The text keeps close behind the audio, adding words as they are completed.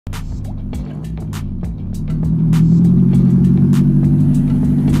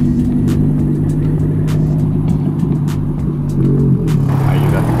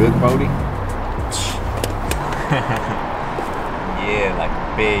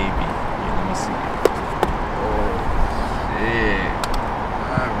baby. Here, let me see. Oh, shit.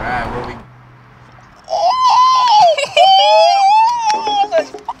 Alright, what we... Oh! Let's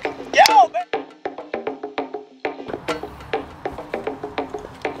fucking go, man!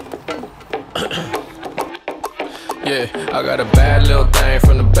 Yeah, I got a bad little thing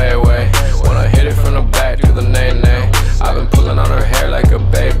from the Bayway. When I hit it from the back, do the nay-nay. I've been pulling on her hair like a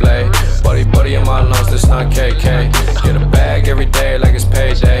Beyblade. Buddy in my lungs, this not KK. Get a bag every day like it's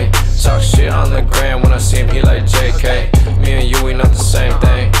payday. Talk shit on the gram when I see him, he like JK. Me and you, we not the same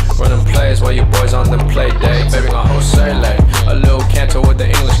thing. Running plays while you boys on them play dates. Baby, my whole say like a little canto with the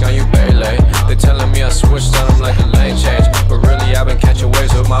English, got you Baylay. They telling me I switched on them like a lane change, but really I've been catching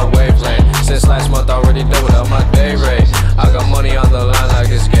waves with my wavelength. Since last month, already doubled up my day rate. I got money on the line like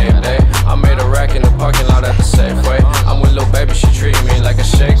it's game day. I made a rack in the parking lot at the Safeway. I'm with Lil Baby, she treating me like a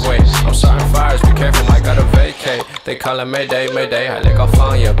shake weight. I'm starting fires, be careful, might gotta vacate. They callin' Mayday, Mayday. I lick off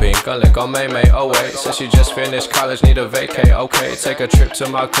on ya, bink, I lick on May. Oh wait, since she just finished college, need a vacate. Okay, take a trip to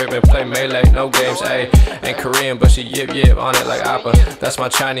my crib and play Melee. No games, ayy. Ain't Korean, but she yip on it like opera. That's my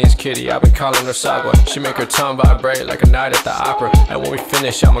Chinese kitty, I've been calling her Sagwa. She make her tongue vibrate like a night at the opera. And when we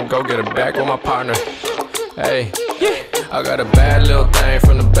finish, I'ma go get her back with my partner. Hey, I got a bad little thing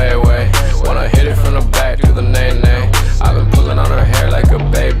from the Bayway. When I hit it from the back, do the nay-nay. I've been pulling on her hair like a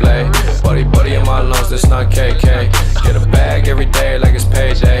Beyblade. Buddy in my lungs, this not KK. Get a bag every day like it's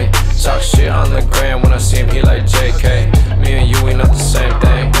payday. Talk shit on the gram when I see him, he like JK. Me and you, we not the same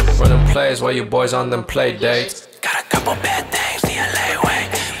thing. Running plays while you boys on them play dates. Got a couple bad things the LA way.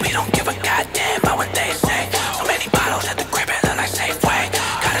 We don't give a goddamn about what they say. So many bottles at the crib, it look like Safeway.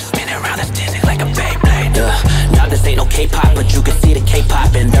 Gotta spin it around this dizzy like a Beyblade. Now this ain't no K-pop, but you can see the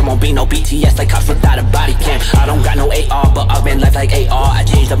K-pop. And there won't be no BTS like cops without a body cam. I don't got no AR, but I've been left like AR. I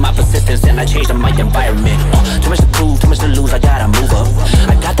changed up my persistence and I changed up my environment. Too much to prove, too much to lose, I gotta move up.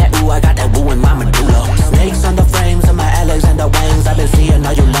 I got that ooh in my medulla. Snakes on the frames of my Alexander Wangs. I've been seeing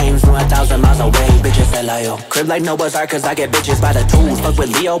all you lames from 1,000 miles away. Bitches LIO. Crib like Noah's Ark, cause I get bitches by the tools. Fuck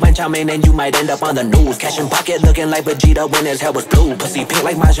with Leo and Chow and you might end up on the news. Cash in pocket looking like Vegeta when his hair was blue. Pussy pink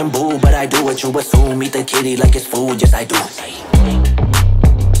like Majin Buu, but I do what you assume. Eat the kitty like it's food, yes I do.